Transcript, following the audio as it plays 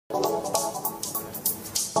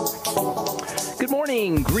Good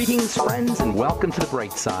morning, greetings, friends, and welcome to The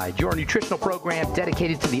Bright Side, your nutritional program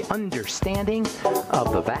dedicated to the understanding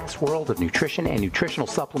of the vast world of nutrition and nutritional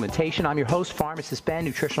supplementation. I'm your host, Pharmacist Ben,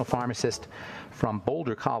 nutritional pharmacist from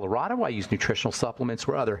Boulder, Colorado. I use nutritional supplements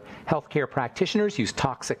where other healthcare practitioners use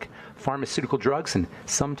toxic pharmaceutical drugs and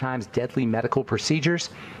sometimes deadly medical procedures.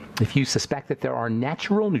 If you suspect that there are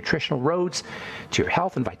natural nutritional roads to your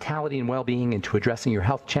health and vitality and well-being and to addressing your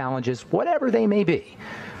health challenges, whatever they may be,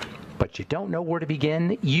 but you don't know where to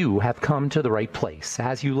begin, you have come to the right place.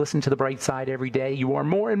 As you listen to The Bright Side every day, you are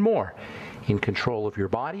more and more in control of your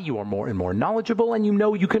body. You are more and more knowledgeable, and you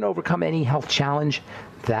know you can overcome any health challenge.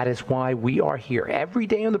 That is why we are here every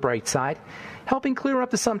day on The Bright Side, helping clear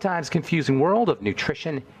up the sometimes confusing world of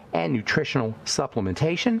nutrition and nutritional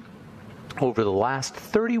supplementation. Over the last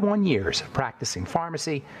 31 years of practicing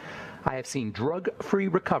pharmacy, I have seen drug-free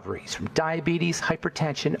recoveries from diabetes,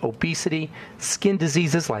 hypertension, obesity, skin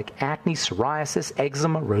diseases like acne, psoriasis,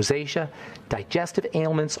 eczema, rosacea, digestive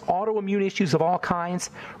ailments, autoimmune issues of all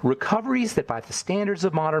kinds, recoveries that by the standards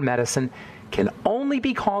of modern medicine can only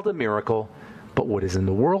be called a miracle, but what is in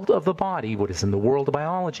the world of the body, what is in the world of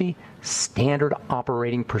biology, standard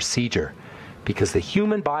operating procedure. Because the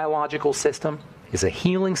human biological system is a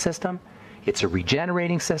healing system, it's a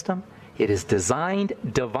regenerating system. It is designed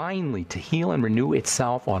divinely to heal and renew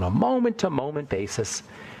itself on a moment-to-moment basis.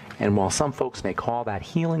 And while some folks may call that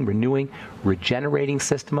healing, renewing, regenerating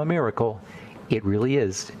system a miracle, it really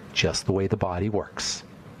is just the way the body works.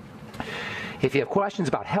 If you have questions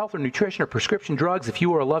about health or nutrition or prescription drugs, if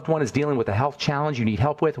you or a loved one is dealing with a health challenge you need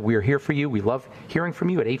help with, we are here for you. We love hearing from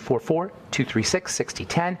you at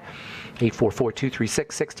 844-236-6010.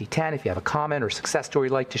 844-236-6010. If you have a comment or success story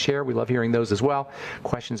you'd like to share, we love hearing those as well.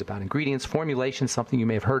 Questions about ingredients, formulation, something you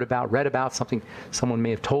may have heard about, read about, something someone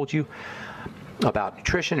may have told you about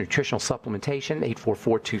nutrition, nutritional supplementation.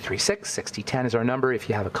 844-236-6010 is our number. If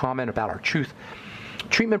you have a comment about our Truth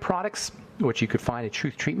treatment products, which you could find at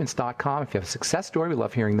truthtreatments.com. If you have a success story, we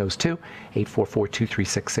love hearing those too.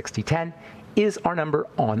 844-236-6010 is our number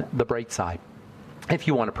on The Bright Side. If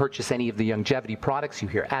you want to purchase any of the longevity products you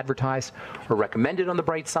hear advertised or recommended on The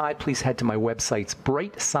Bright Side, please head to my websites,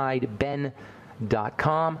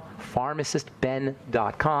 brightsideben.com,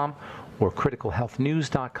 pharmacistben.com, or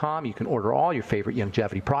criticalhealthnews.com. You can order all your favorite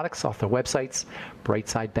longevity products off their websites,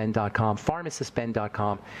 brightsideben.com,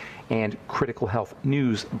 pharmacistben.com, and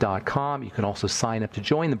criticalhealthnews.com. You can also sign up to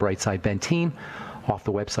join the Brightside Ben team off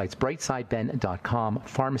the websites brightsideben.com,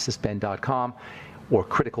 pharmacistben.com, or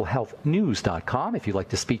criticalhealthnews.com. If you'd like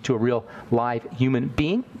to speak to a real live human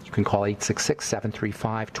being, you can call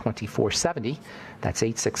 866-735-2470. That's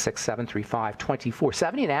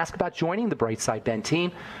 866-735-2470 and ask about joining the Brightside Ben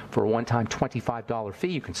team for a one-time $25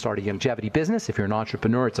 fee. You can start a longevity business. If you're an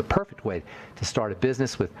entrepreneur, it's a perfect way to start a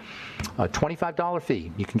business with a $25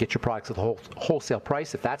 fee. You can get your products at the wholesale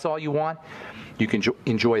price. If that's all you want, you can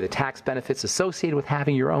enjoy the tax benefits associated with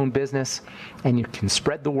having your own business, and you can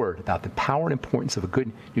spread the word about the power and importance of a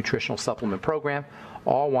good nutritional supplement program,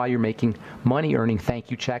 all while you're making money, earning thank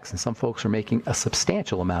you checks, and some folks are making a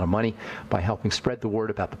substantial amount of money by helping spread the word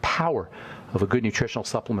about the power of a good nutritional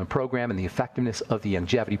supplement program and the effectiveness of the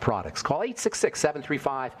longevity products. Call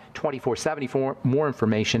 866-735-2470 for more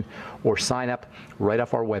information, or sign up right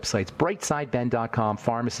off our websites, brightsideben.com,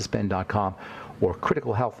 pharmacistben.com, or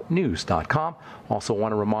criticalhealthnews.com. Also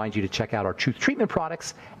want to remind you to check out our Truth Treatment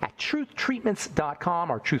products at truthtreatments.com,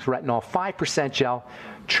 our Truth Retinol 5% Gel,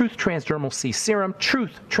 Truth Transdermal C Serum,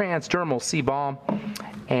 Truth Transdermal C Balm,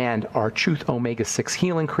 and our Truth Omega-6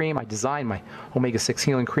 Healing Cream. I designed my Omega-6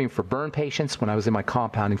 Healing Cream for burn patients when I was in my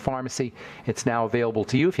compounding pharmacy. It's now available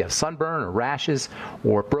to you if you have sunburn or rashes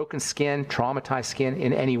or broken skin, traumatized skin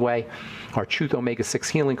in any way. Our Truth Omega-6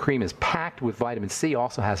 Healing Cream is packed with vitamin C,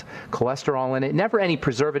 also has cholesterol in it, never any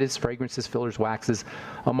preservatives, fragrances, fillers, waxes,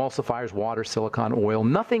 emulsifiers, water, silicone, oil,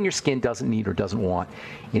 nothing your skin doesn't need or doesn't want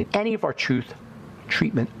in any of our Truth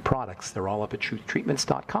Treatment products. They're all up at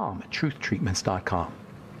truthtreatments.com, at truthtreatments.com.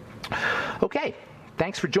 Okay,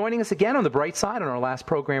 thanks for joining us again on The Bright Side. On our last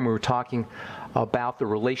program, we were talking about the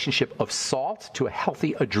relationship of salt to a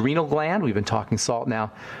healthy adrenal gland. We've been talking salt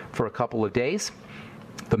now for a couple of days.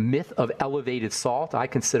 The myth of elevated salt, I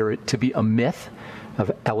consider it to be a myth of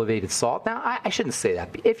elevated salt. Now, I shouldn't say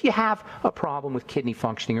that. If you have a problem with kidney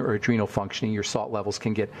functioning or adrenal functioning, your salt levels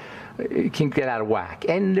can get out of whack.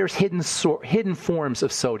 And there's hidden forms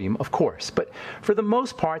of sodium, of course. But for the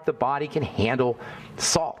most part, the body can handle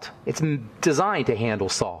salt. It's designed to handle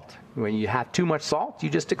salt. When you have too much salt, you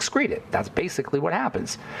just excrete it. That's basically what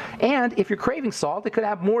happens. And if you're craving salt, it could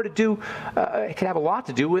have more to do, it could have a lot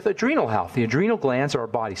to do with adrenal health. The adrenal glands are our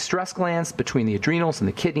body's stress glands. Between the adrenals and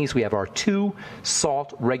the kidneys, we have our two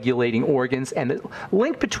salt-regulating organs. And the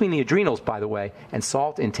link between the adrenals, by the way, and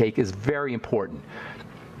salt intake is very important.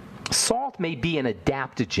 Salt may be an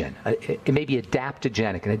adaptogen. It may be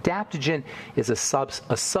adaptogenic. An adaptogen is a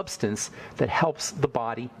substance that helps the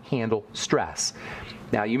body handle stress.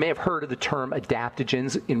 Now, you may have heard of the term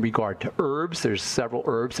adaptogens in regard to herbs. There's several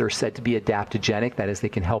herbs that are said to be adaptogenic. That is, they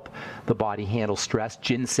can help the body handle stress.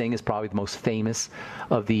 Ginseng is probably the most famous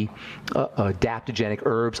of the adaptogenic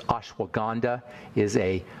herbs. Ashwagandha is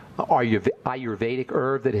a Ayurvedic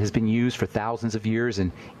herb that has been used for thousands of years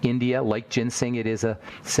in India. Like ginseng, it is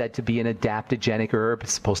said to be an adaptogenic herb.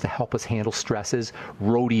 It's supposed to help us handle stresses.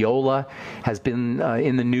 Rhodiola has been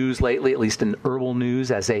in the news lately, at least in herbal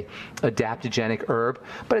news, as a adaptogenic herb.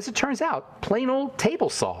 But as it turns out, plain old table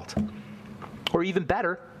salt, or even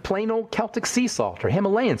better, plain old Celtic sea salt or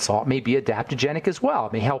Himalayan salt may be adaptogenic as well.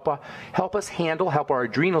 It may help our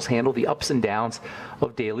adrenals handle the ups and downs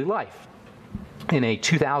of daily life. In a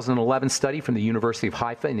 2011 study from the University of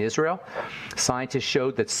Haifa in Israel, scientists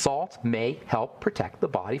showed that salt may help protect the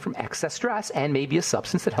body from excess stress and may be a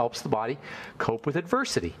substance that helps the body cope with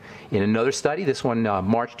adversity. In another study, this one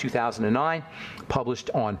March 2009, published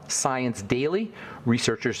on Science Daily,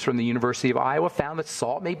 researchers from the University of Iowa found that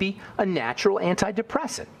salt may be a natural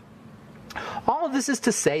antidepressant. All of this is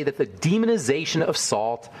to say that the demonization of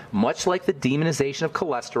salt, much like the demonization of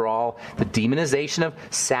cholesterol, the demonization of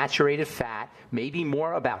saturated fat, may be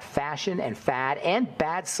more about fashion and fad and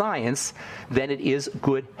bad science than it is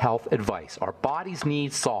good health advice. Our bodies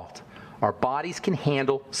need salt. Our bodies can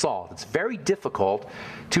handle salt. It's very difficult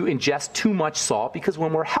to ingest too much salt because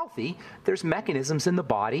when we're healthy, there's mechanisms in the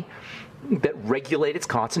body that regulate its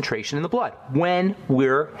concentration in the blood. When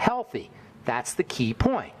we're healthy, that's the key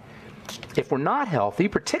point. If we're not healthy,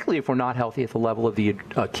 particularly if we're not healthy at the level of the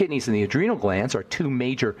kidneys and the adrenal glands, our two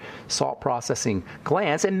major salt processing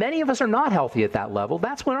glands, and many of us are not healthy at that level,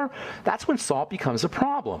 that's when salt becomes a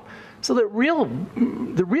problem. So the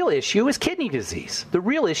real issue is kidney disease. The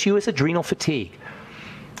real issue is adrenal fatigue.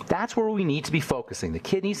 That's where we need to be focusing, the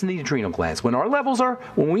kidneys and the adrenal glands. When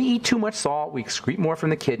we eat too much salt, we excrete more from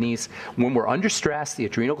the kidneys. When we're under stress, the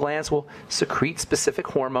adrenal glands will secrete specific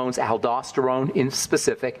hormones, aldosterone in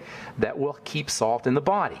specific, that will keep salt in the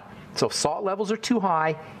body. So if salt levels are too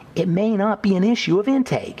high, it may not be an issue of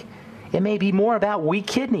intake. It may be more about weak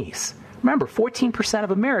kidneys. Remember, 14%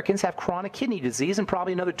 of Americans have chronic kidney disease, and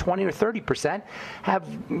probably another 20 or 30%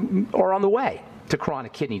 are on the way to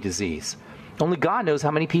chronic kidney disease. Only God knows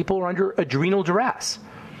how many people are under adrenal duress.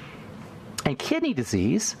 And kidney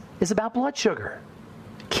disease is about blood sugar.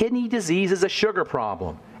 Kidney disease is a sugar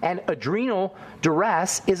problem. And adrenal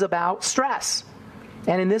duress is about stress.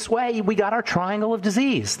 And in this way, we got our triangle of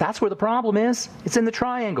disease. That's where the problem is. It's in the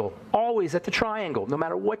triangle. Always at the triangle. No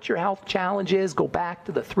matter what your health challenge is, go back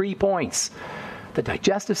to the 3 points. The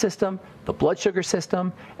digestive system, the blood sugar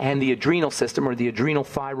system, and the adrenal system, or the adrenal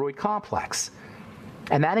thyroid complex.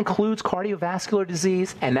 And that includes cardiovascular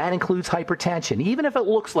disease, and that includes hypertension. Even if it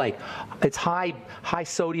looks like it's high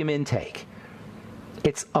sodium intake,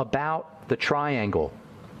 it's about the triangle.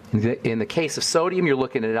 In the case of sodium, you're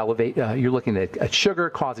looking at sugar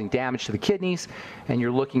causing damage to the kidneys, and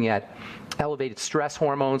you're looking at elevated stress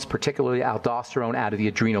hormones, particularly aldosterone, out of the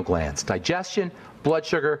adrenal glands. Digestion, blood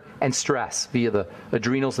sugar, and stress via the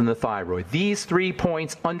adrenals and the thyroid. These 3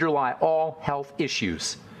 points underlie all health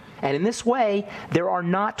issues. And in this way, there are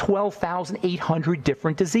not 12,800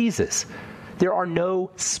 different diseases. There are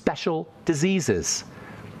no special diseases.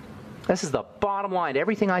 This is the bottom line to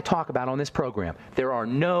everything I talk about on this program. There are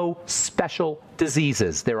no special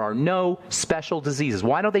diseases. There are no special diseases.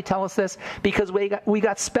 Why don't they tell us this? Because we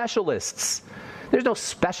got specialists. There's no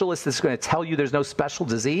specialist that's going to tell you there's no special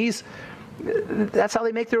disease. That's how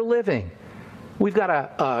they make their living. We've got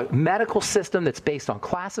a medical system that's based on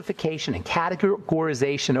classification and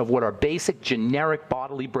categorization of what are basic generic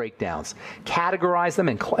bodily breakdowns.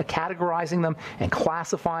 Categorizing them and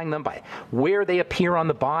classifying them by where they appear on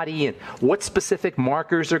the body and what specific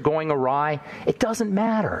markers are going awry. It doesn't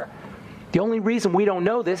matter. The only reason we don't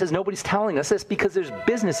know this is nobody's telling us this because there's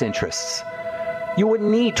business interests. You wouldn't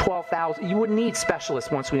need 12,000. You wouldn't need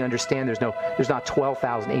specialists once we understand there's not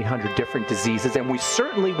 12,800 different diseases, and we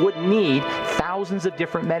certainly wouldn't need thousands of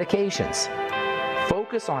different medications.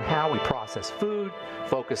 Focus on how we process food.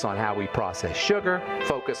 Focus on how we process sugar.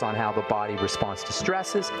 Focus on how the body responds to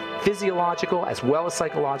stresses, physiological as well as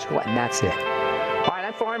psychological, and that's it. All right,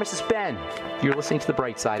 I'm Pharmacist Ben. You're listening to The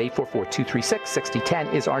Bright Side.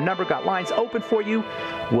 844-236-6010 is our number. Got lines open for you.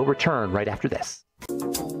 We'll return right after this.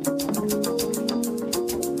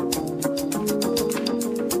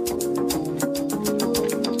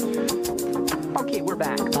 Okay, we're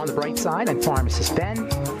back on The Bright Side. I'm Pharmacist Ben.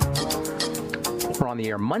 We're on the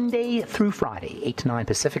air Monday through Friday, 8 to 9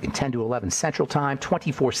 Pacific and 10 to 11 Central Time,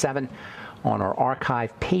 24/7 on our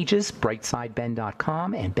archive pages,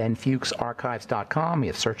 brightsideben.com and benfuchsarchives.com. We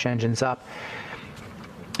have search engines up.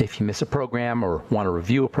 If you miss a program or want to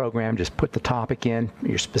review a program, just put the topic in,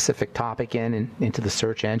 your specific topic into the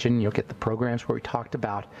search engine. You'll get the programs where we talked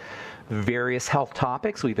about various health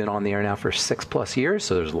topics. We've been on the air now for 6+ years,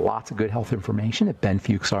 so there's lots of good health information at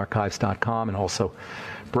benfuchsarchives.com and also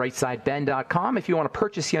brightsideben.com. If you want to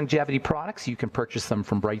purchase longevity products, you can purchase them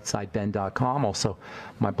from brightsideben.com. Also,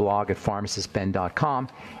 my blog at pharmacistben.com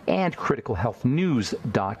and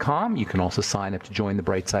criticalhealthnews.com. You can also sign up to join the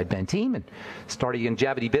Brightside Ben team and start a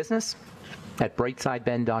longevity business at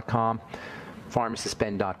brightsideben.com,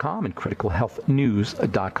 pharmacistben.com, and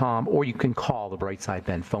criticalhealthnews.com. Or you can call the Brightside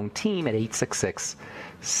Ben phone team at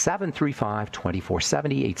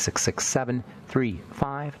 866-735-2470,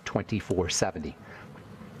 866-735-2470.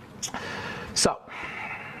 So,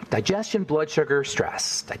 digestion, blood sugar,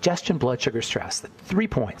 stress. Digestion, blood sugar, stress. The 3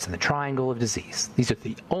 points in the triangle of disease. These are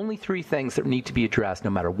the only 3 things that need to be addressed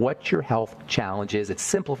no matter what your health challenge is. It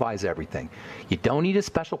simplifies everything. You don't need a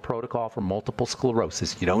special protocol for multiple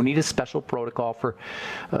sclerosis. You don't need a special protocol for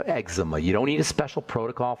eczema. You don't need a special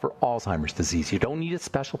protocol for Alzheimer's disease. You don't need a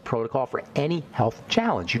special protocol for any health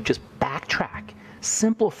challenge. You just backtrack,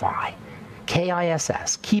 simplify.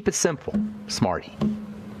 KISS. Keep it simple, smarty.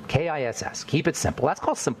 KISS. Keep it simple. That's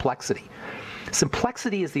called simplexity.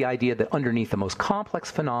 Simplexity is the idea that underneath the most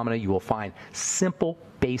complex phenomena, you will find simple,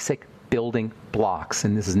 basic building blocks.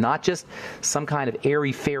 And this is not just some kind of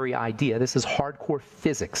airy-fairy idea. This is hardcore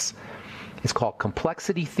physics. It's called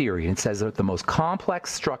complexity theory. And it says that the most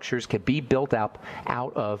complex structures can be built up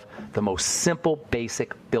out of the most simple,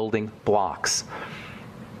 basic building blocks.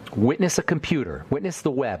 Witness a computer, witness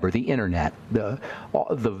the web or the internet. The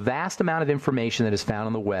vast amount of information that is found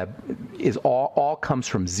on the web is all comes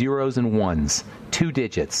from zeros and ones, 2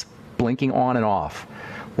 digits, blinking on and off.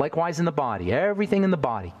 Likewise in the body, everything in the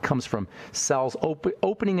body comes from cells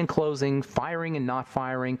opening and closing, firing and not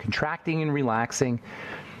firing, contracting and relaxing.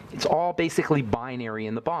 It's all basically binary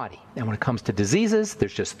in the body. And when it comes to diseases,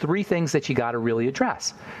 there's just 3 things that you got to really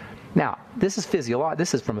address. Now, this is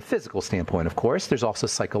This is from a physical standpoint, of course. There's also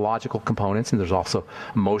psychological components, and there's also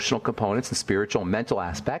emotional components and spiritual and mental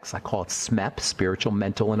aspects. I call it SMEP, spiritual,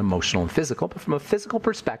 mental, and emotional and physical. But from a physical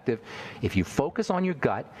perspective, if you focus on your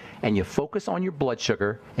gut and you focus on your blood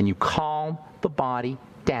sugar and you calm the body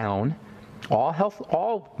down,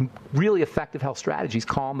 all really effective health strategies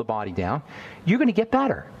calm the body down, you're going to get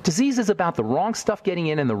better. Disease is about the wrong stuff getting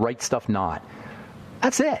in and the right stuff not.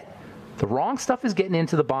 That's it. The wrong stuff is getting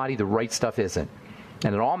into the body, the right stuff isn't.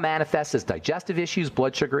 And it all manifests as digestive issues,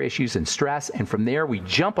 blood sugar issues, and stress. And from there, we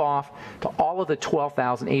jump off to all of the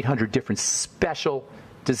 12,800 different special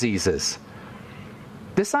diseases.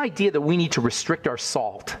 This idea that we need to restrict our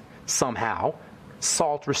salt somehow,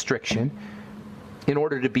 salt restriction, in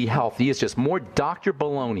order to be healthy is just more doctor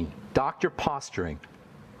baloney, doctor posturing.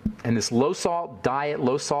 And this low-salt diet,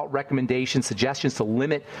 low-salt recommendation, suggestions to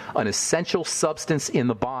limit an essential substance in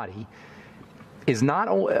the body is not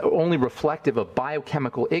only reflective of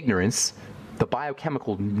biochemical ignorance, the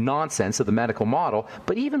biochemical nonsense of the medical model,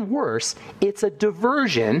 but even worse, it's a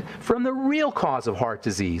diversion from the real cause of heart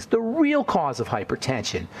disease, the real cause of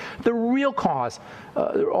hypertension, the real cause,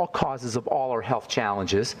 all causes of all our health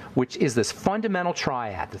challenges, which is this fundamental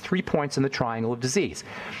triad, the 3 points in the triangle of disease.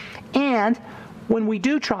 And when we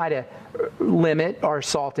do try to limit our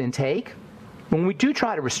salt intake, when we do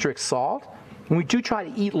try to restrict salt, when we do try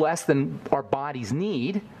to eat less than our bodies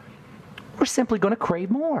need, we're simply going to crave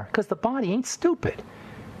more because the body ain't stupid.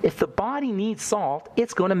 If the body needs salt,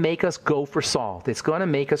 it's going to make us go for salt. It's going to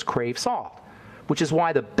make us crave salt, which is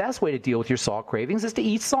why the best way to deal with your salt cravings is to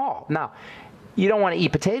eat salt. Now, you don't want to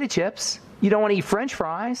eat potato chips. You don't want to eat French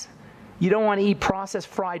fries. You don't want to eat processed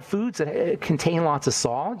fried foods that contain lots of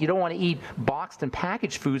salt. You don't want to eat boxed and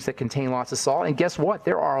packaged foods that contain lots of salt. And guess what?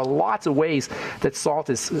 There are lots of ways that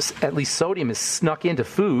salt is, at least sodium, is snuck into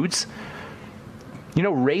foods. You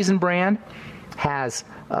know, Raisin Bran has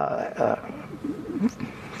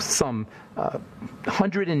some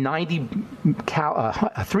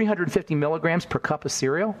 350 milligrams per cup of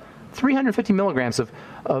cereal. 350 milligrams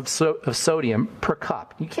of sodium per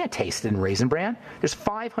cup. You can't taste it in Raisin Bran. There's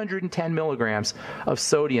 510 milligrams of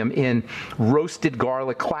sodium in roasted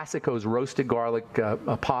garlic, Classico's roasted garlic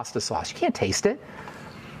pasta sauce. You can't taste it.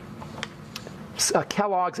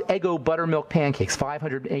 Kellogg's Eggo buttermilk pancakes,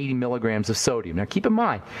 580 milligrams of sodium. Now keep in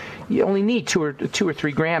mind, you only need 2 or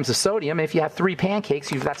 3 grams of sodium. If you have 3 pancakes,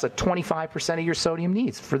 that's 25% of your sodium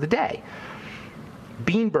needs for the day.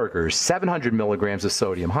 Bean burgers, 700 milligrams of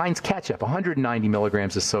sodium. Heinz ketchup, 190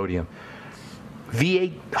 milligrams of sodium.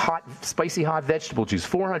 V8 spicy hot vegetable juice,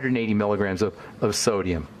 480 milligrams of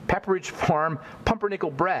sodium. Pepperidge Farm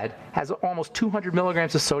pumpernickel bread has almost 200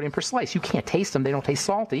 milligrams of sodium per slice. You can't taste them. They don't taste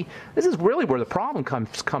salty. This is really where the problem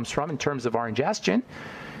comes from in terms of our ingestion,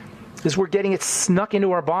 is we're getting it snuck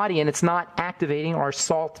into our body and it's not activating our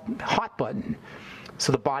salt hot button.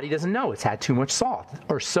 So the body doesn't know it's had too much salt,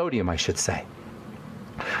 or sodium, I should say.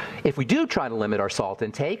 If we do try to limit our salt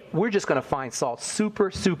intake, we're just going to find salt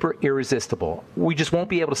super, super irresistible. We just won't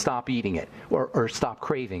be able to stop eating it or stop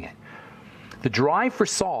craving it. The drive for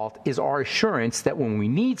salt is our assurance that when we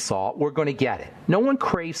need salt, we're going to get it. No one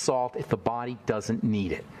craves salt if the body doesn't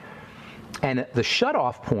need it. And the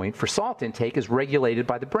shutoff point for salt intake is regulated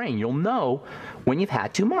by the brain. You'll know when you've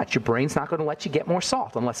had too much. Your brain's not going to let you get more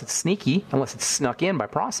salt unless it's sneaky, unless it's snuck in by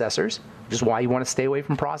processors, which is why you want to stay away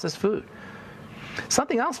from processed food.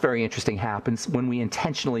 Something else very interesting happens when we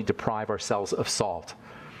intentionally deprive ourselves of salt.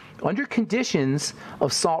 Under conditions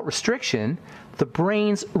of salt restriction, the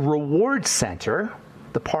brain's reward center,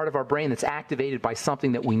 the part of our brain that's activated by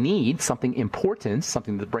something that we need, something important,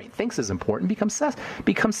 something the brain thinks is important, becomes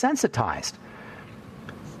sensitized.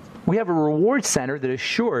 We have a reward center that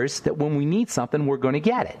assures that when we need something, we're going to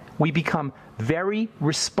get it. We become very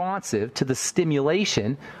responsive to the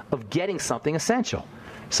stimulation of getting something essential.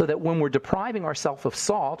 So that when we're depriving ourselves of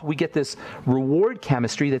salt, we get this reward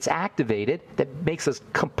chemistry that's activated that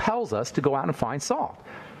compels us to go out and find salt.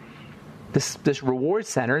 This reward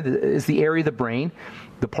center is the area of the brain,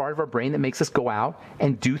 the part of our brain that makes us go out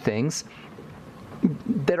and do things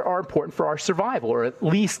that are important for our survival, or at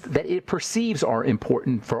least that it perceives are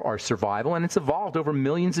important for our survival. And it's evolved over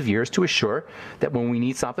millions of years to assure that when we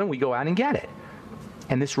need something, we go out and get it.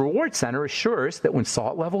 And this reward center assures that when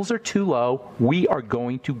salt levels are too low, we are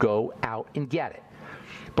going to go out and get it.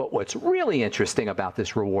 But what's really interesting about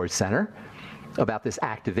this reward center, about this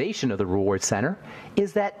activation of the reward center,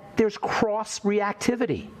 is that there's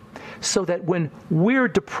cross-reactivity. So that when we're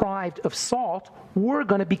deprived of salt, we're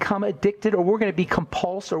going to become addicted, or we're going to be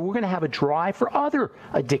compulsed, or we're going to have a drive for other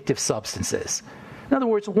addictive substances. In other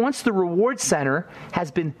words, once the reward center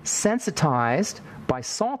has been sensitized by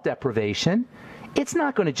salt deprivation, it's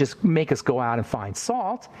not going to just make us go out and find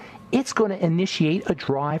salt. It's going to initiate a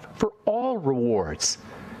drive for all rewards.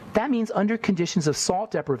 That means under conditions of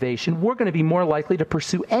salt deprivation, we're going to be more likely to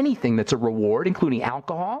pursue anything that's a reward, including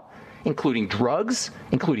alcohol, including drugs,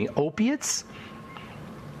 including opiates.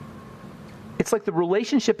 It's like the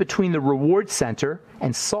relationship between the reward center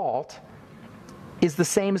and salt is the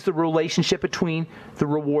same as the relationship between the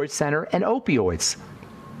reward center and opioids.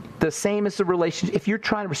 The same as the relationship. If you're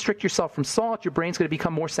trying to restrict yourself from salt, your brain's going to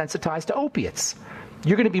become more sensitized to opiates.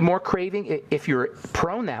 You're going to be more craving, if you're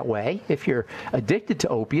prone that way, if you're addicted to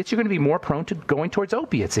opiates, you're going to be more prone to going towards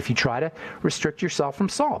opiates if you try to restrict yourself from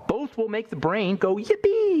salt. Both will make the brain go,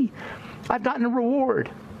 yippee, I've gotten a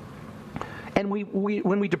reward. And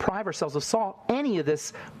when we deprive ourselves of salt, any of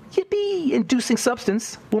this yippee-inducing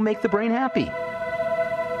substance will make the brain happy.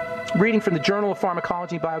 Reading from the Journal of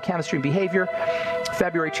Pharmacology, Biochemistry, and Behavior,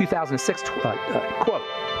 February 2006, quote,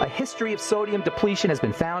 "A history of sodium depletion has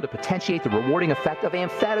been found to potentiate the rewarding effect of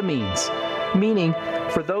amphetamines," meaning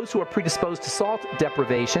for those who are predisposed to salt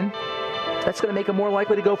deprivation, that's going to make them more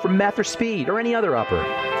likely to go for meth or speed or any other upper.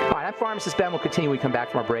 All right, I'm Pharmacist Ben. We'll continue when we come back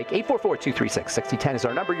from our break. 844-236-6010 is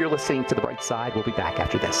our number. You're listening to The Bright Side. We'll be back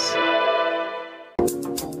after this.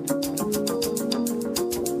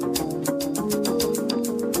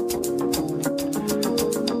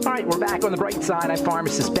 We're back on The Bright Side. I'm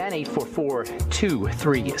Pharmacist Ben.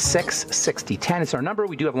 844-236-6010 is our number.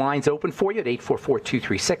 We do have lines open for you at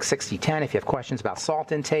 844-236-6010 if you have questions about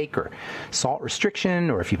salt intake or salt restriction,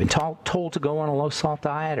 or if you've been told to go on a low-salt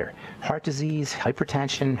diet, or heart disease,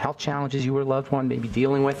 hypertension, health challenges you or a loved one may be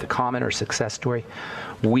dealing with, a common or success story.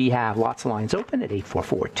 We have lots of lines open at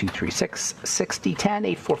 844-236-6010,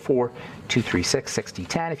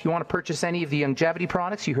 844-236-6010. If you want to purchase any of the longevity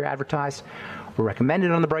products you hear advertised or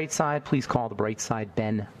recommended on The Bright Side, please call the Bright Side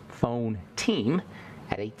Ben phone team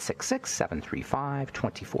at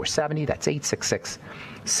 866-735-2470. That's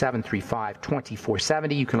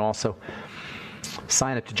 866-735-2470. You can also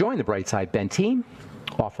sign up to join the Bright Side Ben team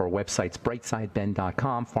off our websites,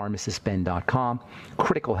 brightsideben.com, pharmacistben.com,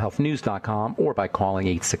 criticalhealthnews.com, or by calling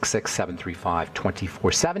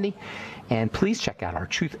 866-735-2470. And please check out our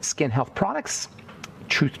Truth Skin Health products,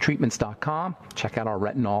 truthtreatments.com. Check out our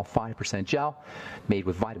retinol 5% gel made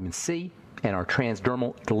with vitamin C and our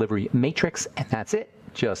transdermal delivery matrix. And that's it.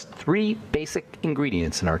 Just 3 basic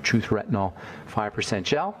ingredients in our Truth Retinol 5%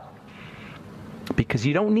 gel, because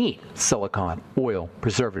you don't need silicone, oil,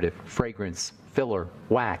 preservative, fragrance, filler,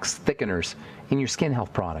 wax, thickeners in your skin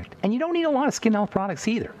health product. And you don't need a lot of skin health products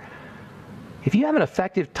either. If you have an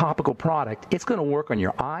effective topical product, it's going to work on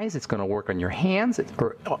your eyes, it's going to work on your hands,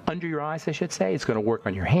 or under your eyes, I should say. It's going to work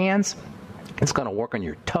on your hands. It's going to work on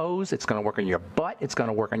your toes. It's going to work on your butt. It's going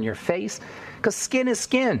to work on your face, because skin is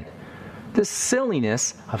skin. This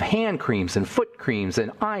silliness of hand creams and foot creams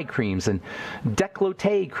and eye creams and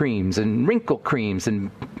décolleté creams and wrinkle creams and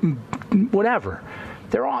whatever.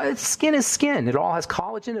 Skin is skin. It all has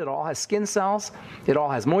collagen. It all has skin cells. It all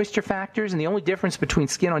has moisture factors. And the only difference between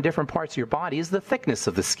skin on different parts of your body is the thickness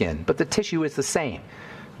of the skin. But the tissue is the same.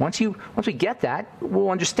 Once we get that, we'll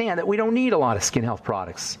understand that we don't need a lot of skin health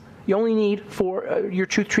products. You only need for your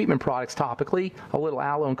Truth treatment products topically, a little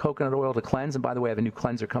aloe and coconut oil to cleanse. And by the way, I have a new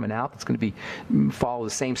cleanser coming out that's going to follow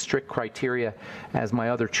the same strict criteria as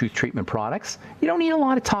my other Truth treatment products. You don't need a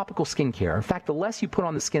lot of topical skincare. In fact, the less you put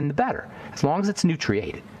on the skin, the better, as long as it's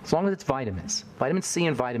nutriated, as long as it's vitamins, vitamin C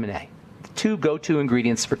and vitamin A. The 2 go-to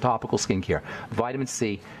ingredients for topical skincare, vitamin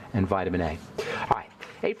C and vitamin A. All right.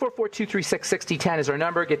 844-236-6010 is our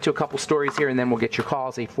number. Get to a couple stories here, and then we'll get your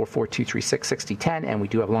calls, 844-236-6010. And we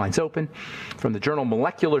do have lines open. From the journal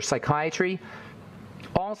Molecular Psychiatry,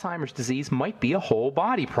 Alzheimer's disease might be a whole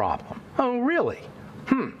body problem. Oh, really?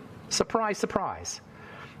 Surprise, surprise.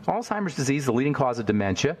 Alzheimer's disease, the leading cause of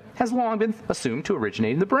dementia, has long been assumed to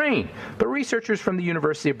originate in the brain. But researchers from the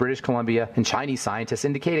University of British Columbia and Chinese scientists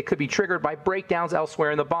indicate it could be triggered by breakdowns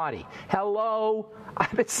elsewhere in the body. Hello?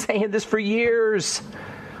 I've been saying this for years.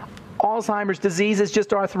 Alzheimer's disease is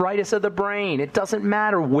just arthritis of the brain. It doesn't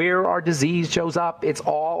matter where our disease shows up. It's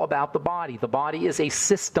all about the body. The body is a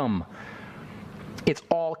system. It's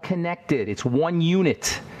all connected. It's one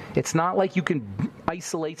unit. It's not like you can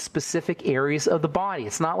isolate specific areas of the body.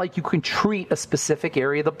 It's not like you can treat a specific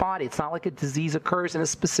area of the body. It's not like a disease occurs in a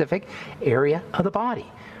specific area of the body.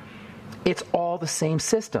 It's all the same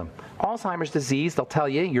system. Alzheimer's disease, they'll tell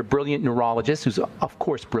you, your brilliant neurologist, who's of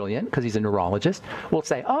course brilliant because he's a neurologist, will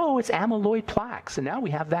say, oh, it's amyloid plaques, and now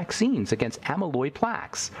we have vaccines against amyloid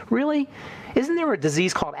plaques. Really? Isn't there a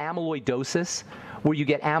disease called amyloidosis, where you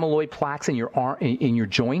get amyloid plaques in your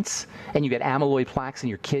joints, and you get amyloid plaques in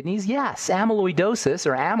your kidneys? Yes, amyloidosis,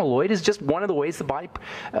 or amyloid, is just one of the ways the body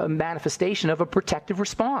manifestation of a protective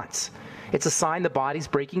response. It's a sign the body's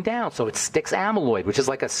breaking down, so it sticks amyloid, which is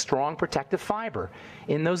like a strong protective fiber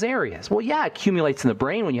in those areas. Well, yeah, it accumulates in the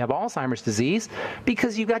brain when you have Alzheimer's disease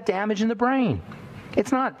because you've got damage in the brain.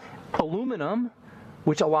 It's not aluminum,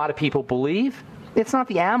 which a lot of people believe. It's not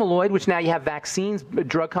the amyloid, which now you have vaccines,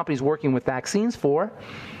 drug companies working with vaccines for.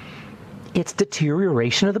 It's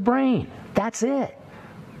deterioration of the brain. That's it.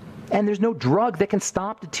 And there's no drug that can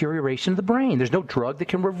stop deterioration of the brain. There's no drug that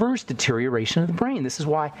can reverse deterioration of the brain. This is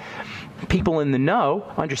why people in the know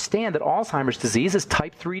understand that Alzheimer's disease is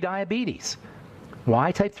type 3 diabetes.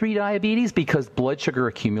 Why type 3 diabetes? Because blood sugar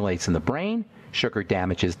accumulates in the brain, sugar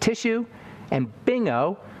damages tissue, and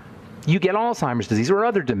bingo, you get Alzheimer's disease or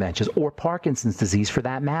other dementias, or Parkinson's disease for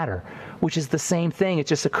that matter, which is the same thing. It's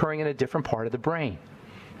just occurring in a different part of the brain.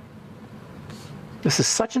 This is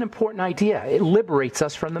such an important idea. It liberates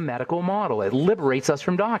us from the medical model. It liberates us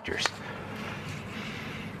from doctors.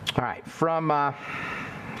 All right, from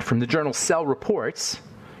the journal Cell Reports,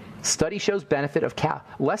 study shows benefit of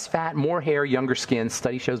less fat, more hair, younger skin.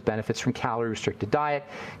 Study shows benefits from calorie-restricted diet.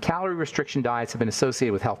 Calorie-restriction diets have been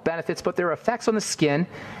associated with health benefits, but their effects on the skin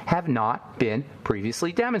have not been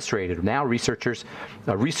previously demonstrated. Now, research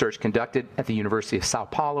conducted at the University of Sao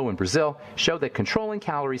Paulo in Brazil showed that controlling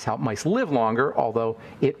calories help mice live longer, although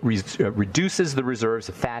it reduces the reserves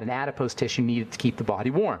of fat and adipose tissue needed to keep the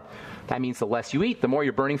body warm. That means the less you eat, the more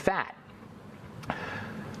you're burning fat.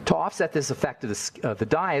 To offset this effect of the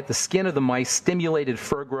diet, the skin of the mice stimulated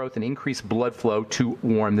fur growth and increased blood flow to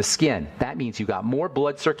warm the skin. That means you got more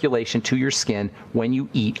blood circulation to your skin when you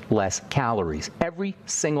eat less calories. Every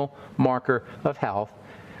single marker of health,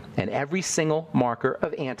 and every single marker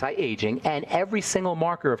of anti-aging, and every single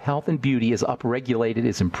marker of health and beauty is upregulated,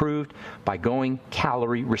 is improved by going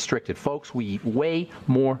calorie restricted. Folks, we eat way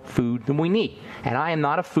more food than we need. And I am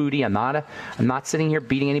not a foodie. I'm not sitting here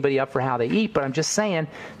beating anybody up for how they eat, but I'm just saying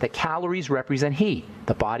that calories represent heat.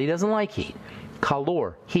 The body doesn't like heat.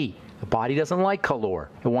 Calor, heat. The body doesn't like calor.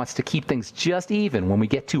 It wants to keep things just even. When we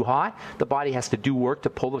get too hot, the body has to do work to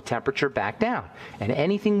pull the temperature back down. And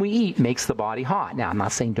anything we eat makes the body hot. Now, I'm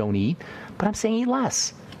not saying don't eat, but I'm saying eat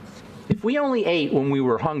less. If we only ate when we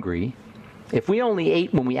were hungry, if we only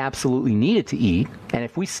ate when we absolutely needed to eat, and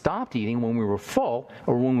if we stopped eating when we were full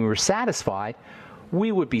or when we were satisfied,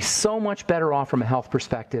 we would be so much better off from a health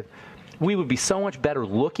perspective. We would be so much better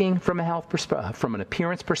looking from a from an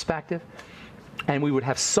appearance perspective. And we would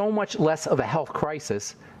have so much less of a health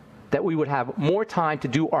crisis that we would have more time to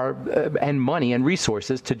do and money and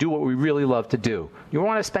resources to do what we really love to do. You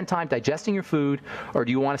want to spend time digesting your food, or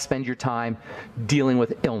do you want to spend your time dealing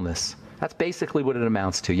with illness? That's basically what it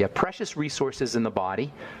amounts to. You have precious resources in the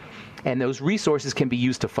body, and those resources can be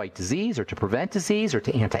used to fight disease or to prevent disease or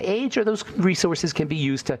to anti-age, or those resources can be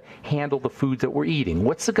used to handle the food that we're eating.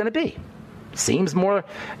 What's it going to be?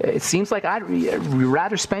 It seems like I'd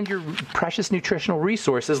rather spend your precious nutritional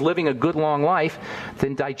resources living a good long life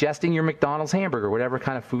than digesting your McDonald's hamburger, whatever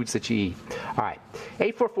kind of foods that you eat. All right,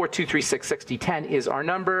 844-236-6010 is our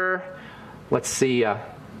number. Let's see,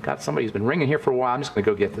 got somebody who's been ringing here for a while. I'm just going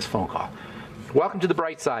to go get this phone call. Welcome to the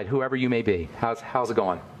bright side, whoever you may be. How's it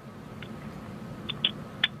going?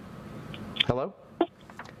 Hello?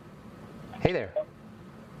 Hey there.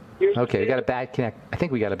 Okay, we got a bad connect. I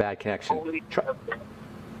think we got a bad connection.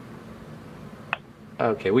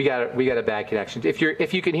 Okay, we got a bad connection. If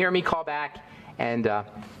you can hear me, call back, and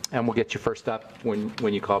we'll get you first up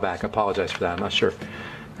when you call back. I apologize for that. I'm not sure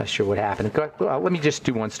what happened. Let me just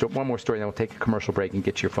do one more story, then we'll take a commercial break and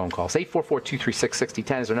get your phone calls.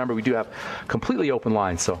 844-236-6010 is our number. We do have completely open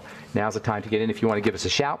lines, so now's the time to get in if you want to give us a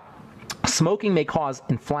shout. Smoking may cause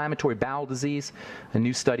inflammatory bowel disease. A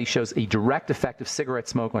new study shows a direct effect of cigarette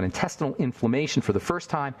smoke on intestinal inflammation for the first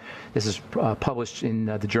time. This is published in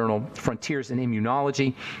the journal Frontiers in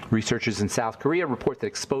Immunology. Researchers in South Korea report that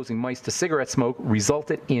exposing mice to cigarette smoke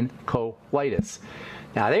resulted in colitis.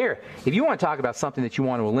 Now if you want to talk about something that you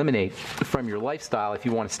want to eliminate from your lifestyle, if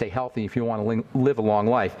you want to stay healthy, if you want to live a long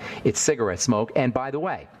life, it's cigarette smoke. And by the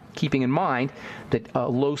way, keeping in mind that a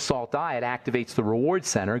low-salt diet activates the reward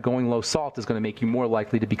center, going low-salt is going to make you more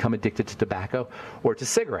likely to become addicted to tobacco or to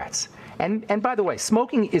cigarettes. And by the way,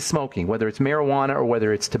 smoking is smoking, whether it's marijuana or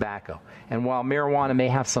whether it's tobacco. And while marijuana may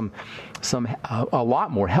have a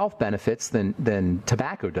lot more health benefits than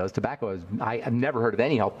tobacco does, I've never heard of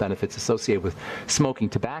any health benefits associated with smoking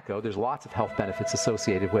tobacco. There's lots of health benefits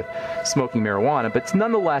associated with smoking marijuana, but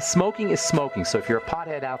nonetheless, smoking is smoking. So if you're a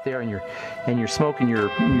pothead out there and you're smoking your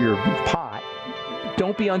pot,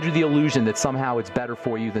 don't be under the illusion that somehow it's better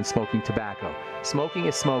for you than smoking tobacco. Smoking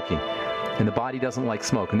is smoking, and the body doesn't like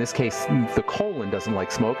smoke. In this case, the colon doesn't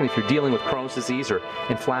like smoke, and if you're dealing with Crohn's disease or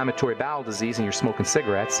inflammatory bowel disease and you're smoking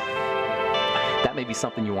cigarettes, that may be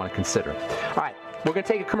something you want to consider. All right, we're going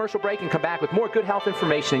to take a commercial break and come back with more good health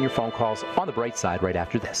information and your phone calls on the bright side right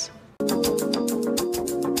after this.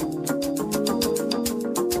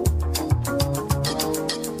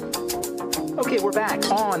 Okay, we're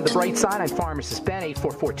back on the bright side. I'm Pharmacist Ben.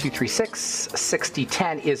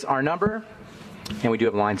 844-236-6010 is our number. And we do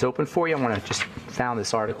have lines open for you. I want to just found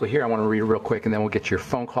this article here. I want to read it real quick, and then we'll get your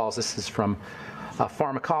phone calls. This is from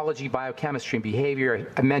Pharmacology, Biochemistry, and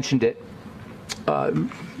Behavior. I mentioned it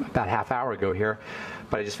about half hour ago here,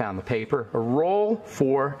 but I just found the paper. A role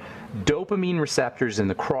for dopamine receptors in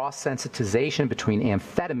the cross-sensitization between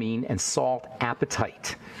amphetamine and salt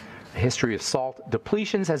appetite. A history of salt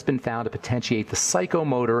depletions has been found to potentiate the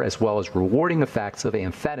psychomotor as well as rewarding effects of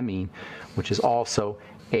amphetamine, which is also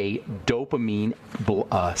a dopamine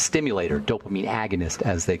stimulator, dopamine agonist,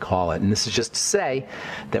 as they call it. And this is just to say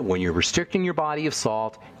that when you're restricting your body of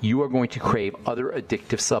salt, you are going to crave other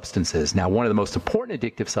addictive substances. Now, one of the most important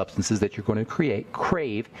addictive substances that you're going to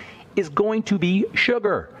crave is going to be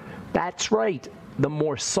sugar. That's right. The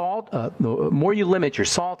more salt, the more you limit your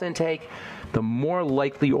salt intake, the more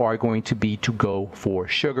likely you are going to be to go for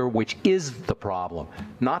sugar, which is the problem.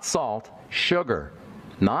 Not salt, sugar.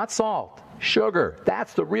 Not salt, sugar.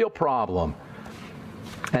 That's the real problem.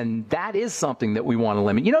 And that is something that we want to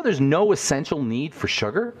limit. You know, there's no essential need for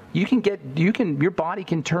sugar. Your body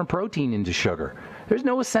can turn protein into sugar. There's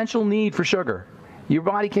no essential need for sugar. Your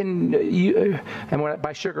body can,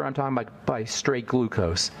 by sugar I'm talking about by straight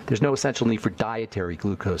glucose. There's no essential need for dietary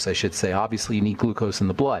glucose, I should say. Obviously you need glucose in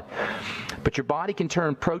the blood. But your body can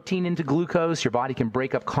turn protein into glucose. Your body can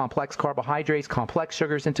break up complex carbohydrates, complex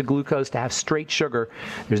sugars into glucose to have straight sugar.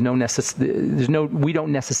 We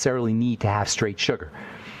don't necessarily need to have straight sugar.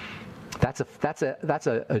 That's a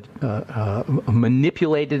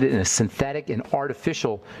manipulated and a synthetic and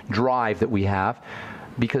artificial drive that we have,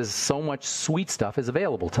 because so much sweet stuff is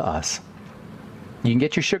available to us. You can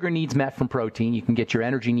get your sugar needs met from protein. You can get your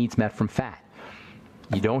energy needs met from fat.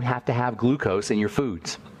 You don't have to have glucose in your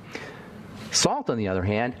foods. Salt, on the other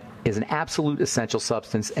hand, is an absolute essential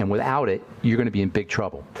substance, and without it, you're going to be in big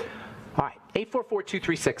trouble. All right,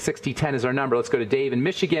 844-236-6010 is our number. Let's go to Dave in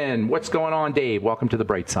Michigan. What's going on, Dave? Welcome to the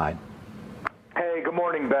Bright Side. Hey, good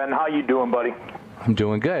morning, Ben. How you doing, buddy? I'm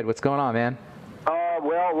doing good. What's going on, man?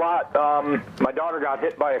 Well, a lot. My daughter got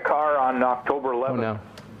hit by a car on October 11th. Oh, no.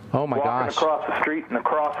 Oh, my gosh. Walking across the street in the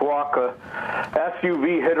crosswalk, a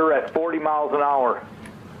SUV hit her at 40 miles an hour.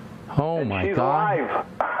 Oh, my she's God. She's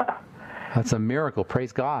alive. That's a miracle.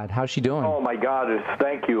 Praise God. How's she doing? Oh, my God.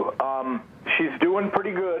 Thank you. She's doing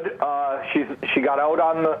pretty good. She got out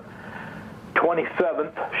on the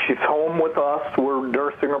 27th. She's home with us. We're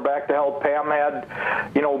nursing her back to health. Pam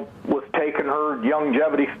was taking her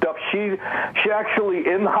longevity stuff. She actually,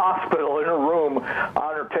 in the hospital, in her room,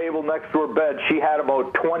 on her table next to her bed, she had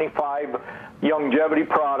about 25 longevity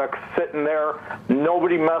products sitting there.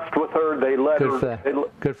 Nobody messed with her. They let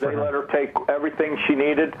her take everything she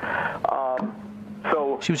needed.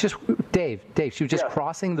 So she was just Dave. She was just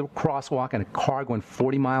crossing the crosswalk, and a car going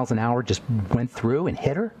 40 miles an hour just went through and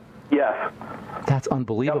hit her. Yes. That's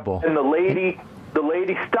unbelievable. And the lady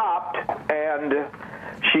stopped, and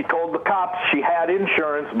she told the cops she had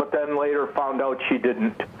insurance, but then later found out she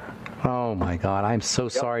didn't. Oh, my God. I'm so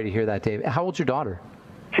sorry to hear that, Dave. How old's your daughter?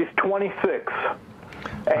 She's 26. Well,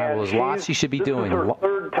 there's lots she should be doing. This is her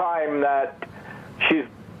third time that she's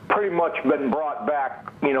pretty much been brought back,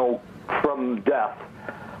 from death.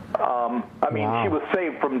 She was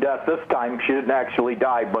saved from death this time. She didn't actually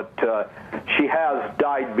die, but she has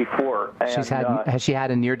died before. And, has she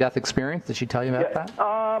had a near-death experience? Did she tell you about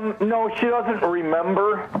that? No, she doesn't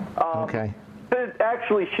remember. Okay.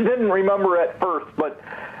 Actually, she didn't remember at first, but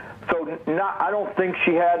I don't think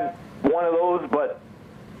she had one of those, but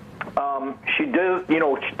she did,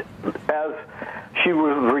 as she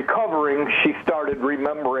was recovering, she started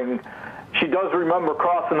remembering. She does remember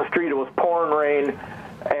crossing the street. It was pouring rain,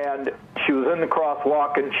 and she was in the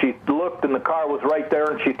crosswalk, and she looked, and the car was right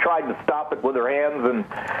there, and she tried to stop it with her hands, and,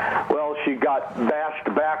 well, she got bashed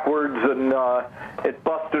backwards, and it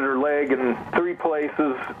busted her leg in 3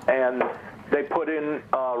 places, and they put in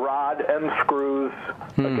a rod and screws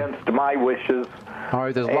against my wishes. All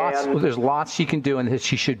right, there's lots she can do and that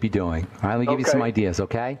she should be doing. All right, let me give you some ideas,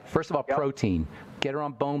 okay? First of all, protein. Get her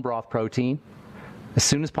on bone broth protein as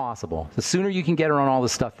soon as possible. The sooner you can get her on all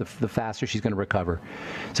this stuff, the faster she's going to recover.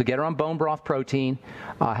 So get her on bone broth protein.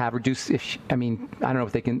 Have her do. I don't know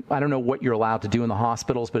if they can. I don't know what you're allowed to do in the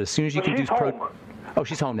hospitals, but as soon as you can do protein. Oh,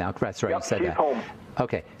 she's home now. That's right. You said that. Home.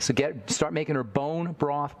 Okay, so start making her bone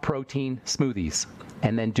broth protein smoothies,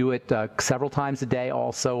 and then do it several times a day.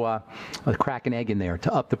 Also, crack an egg in there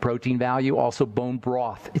to up the protein value. Also, bone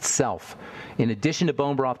broth itself. In addition to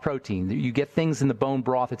bone broth protein, you get things in the bone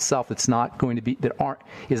broth itself that's not going to be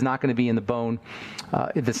is not going to be in the bone.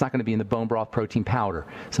 That's not going to be in the bone broth protein powder.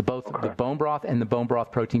 So both the bone broth and the bone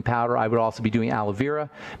broth protein powder. I would also be doing aloe vera.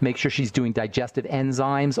 Make sure she's doing digestive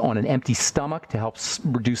enzymes on an empty stomach to help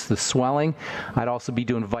reduce the swelling. I'd also be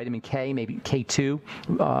doing vitamin K, maybe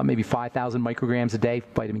K2, maybe 5,000 micrograms a day,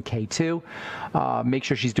 vitamin K2. Make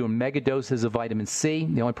sure she's doing mega doses of vitamin C.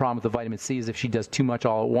 The only problem with the vitamin C is if she does too much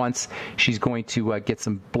all at once, she's going to get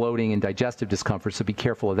some bloating and digestive discomfort, so be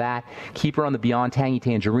careful of that. Keep her on the Beyond Tangy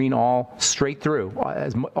Tangerine all straight through,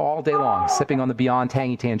 all day long, sipping on the Beyond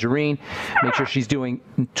Tangy Tangerine. Make sure she's doing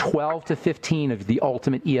 12 to 15 of the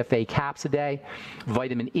Ultimate EFA caps a day.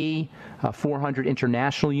 Vitamin E, 400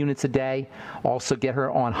 international units a day. Also get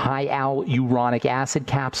her on high hyaluronic acid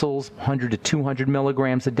capsules, 100 to 200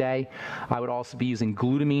 milligrams a day. I would also be using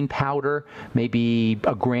glutamine powder, maybe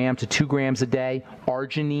 1 gram to 2 grams a day.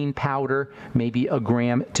 Arginine powder, maybe 1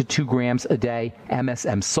 gram to 2 grams a day.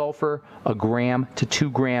 MSM sulfur, 1 gram to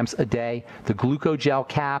 2 grams a day. The glucogel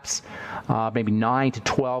caps, maybe 9 to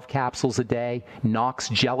 12 capsules a day. Knox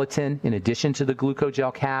gelatin, in addition to the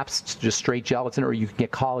glucogel caps, just straight gelatin, or you can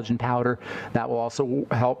get collagen powder. That will also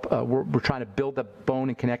help. We're trying to build the bone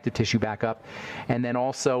and connective tissue back up. And then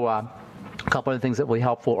also a couple of things that will be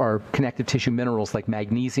helpful are connective tissue minerals like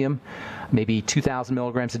magnesium, maybe 2,000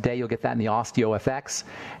 milligrams a day. You'll get that in the OsteoFX.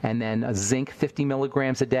 And then zinc, 50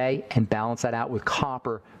 milligrams a day, and balance that out with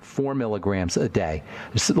copper, 4 milligrams a day.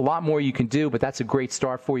 There's a lot more you can do, but that's a great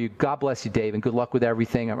start for you. God bless you, Dave, and good luck with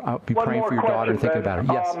everything. I'll be praying for your daughter and thinking about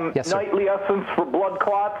her. Yes, sir. Nightly essence for blood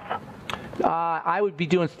clots? I would be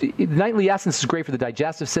doing nightly essence is great for the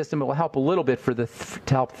digestive system. It will help a little bit to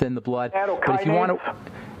help thin the blood. But if you want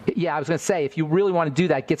to, I was going to say, if you really want to do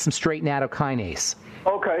that, get some straight nattokinase.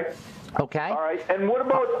 Okay. Okay. All right. And what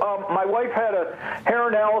about my wife had a hair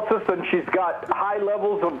analysis, and she's got high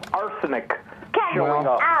levels of arsenic showing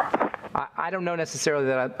up. I don't know necessarily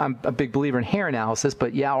that I'm a big believer in hair analysis,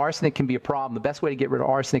 but yeah, arsenic can be a problem. The best way to get rid of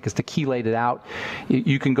arsenic is to chelate it out.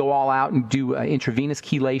 You can go all out and do intravenous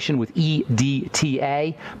chelation with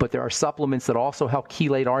EDTA, but there are supplements that also help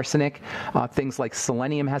chelate arsenic. Things like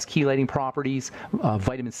selenium has chelating properties.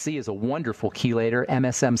 Vitamin C is a wonderful chelator.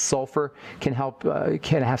 MSM sulfur can help,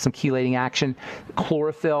 can have some chelating action.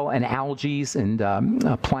 Chlorophyll and algae and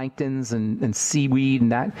planktons and seaweed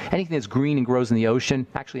and that. Anything that's green and grows in the ocean,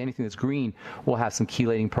 actually anything that's green will have some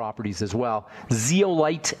chelating properties as well.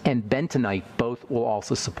 Zeolite and bentonite both will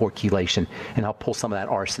also support chelation and help pull some of that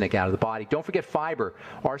arsenic out of the body. Don't forget fiber.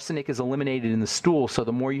 Arsenic is eliminated in the stool, so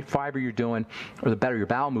the more fiber you're doing, or the better your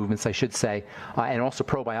bowel movements, I should say, and also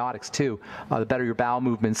probiotics too, the better your bowel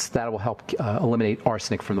movements, that will help eliminate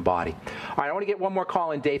arsenic from the body. All right, I want to get one more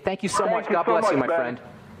call in, Dave. Thank you so much. God bless you, my friend.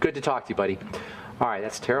 Good to talk to you, buddy. All right,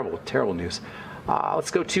 that's terrible, terrible news.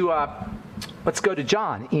 Let's go to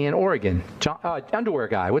John in Oregon. John, underwear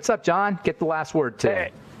guy. What's up, John? Get the last word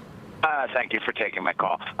today. Hey, thank you for taking my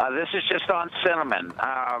call. This is just on cinnamon.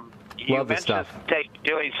 You mentioned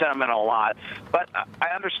doing cinnamon a lot, but I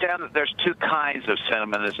understand that there's two kinds of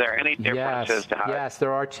cinnamon. Is there any difference as to how? Yes,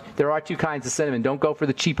 there are two kinds of cinnamon. Don't go for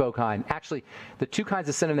the cheapo kind. Actually, the two kinds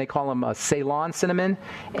of cinnamon, they call them Ceylon cinnamon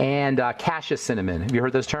and cassia cinnamon. Have you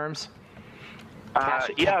heard those terms?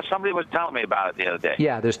 Yeah, somebody was telling me about it the other day.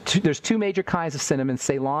 Yeah, there's two major kinds of cinnamon: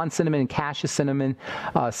 Ceylon cinnamon and cassia cinnamon.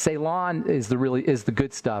 Ceylon is the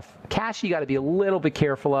good stuff. Cassia you got to be a little bit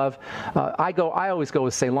careful of. I always go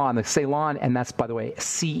with Ceylon. The Ceylon, and that's by the way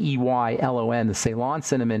Ceylon. The Ceylon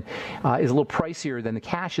cinnamon is a little pricier than the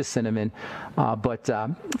cassia cinnamon, but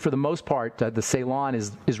for the most part, the Ceylon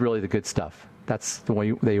is really the good stuff. That's the way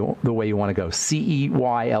you want to go.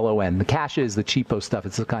 Ceylon. The cassia is the cheapo stuff.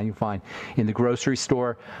 It's the kind you find in the grocery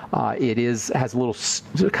store. It has a little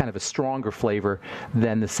kind of a stronger flavor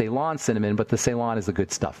than the Ceylon cinnamon, but the Ceylon is the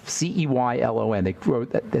good stuff. Ceylon.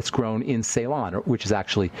 That's grown in Ceylon, which is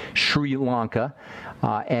actually Sri Lanka.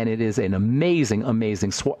 And it is an amazing,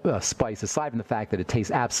 amazing spice. Aside from the fact that it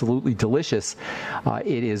tastes absolutely delicious,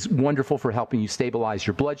 it is wonderful for helping you stabilize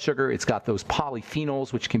your blood sugar. It's got those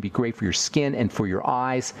polyphenols, which can be great for your skin and for your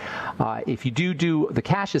eyes. If you do the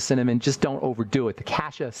cassia cinnamon, just don't overdo it. The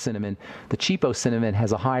cassia cinnamon, the cheapo cinnamon,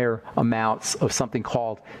 has a higher amounts of something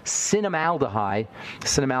called cinnamaldehyde.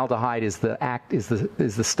 Cinnamaldehyde is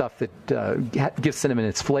the stuff that gives cinnamon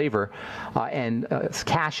its flavor, and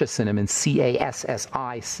cassia cinnamon, Cassia,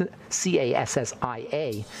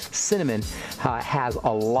 cinnamon, has a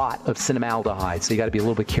lot of cinnamaldehyde, so you got to be a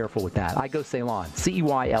little bit careful with that. I go Ceylon,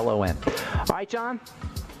 Ceylon. All right, John?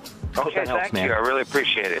 Okay, thank you. I really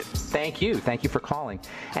appreciate it. Thank you. Thank you for calling.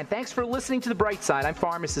 And thanks for listening to The Bright Side. I'm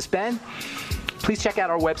Pharmacist Ben. Please check out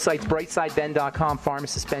our websites, brightsideben.com,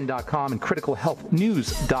 pharmacistben.com, and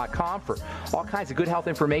criticalhealthnews.com for all kinds of good health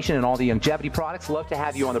information and all the longevity products. Love to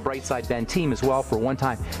have you on the Bright Side Ben team as well. For a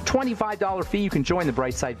one-time $25 fee, you can join the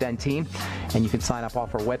Bright Side Ben team, and you can sign up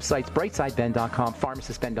off our websites, brightsideben.com,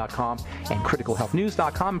 pharmacistben.com, and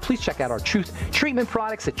criticalhealthnews.com. And please check out our Truth Treatment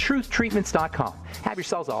products at truthtreatments.com. Have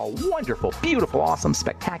yourselves a wonderful, beautiful, awesome,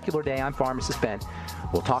 spectacular day. I'm Pharmacist Ben.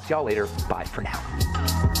 We'll talk to y'all later. Bye for now.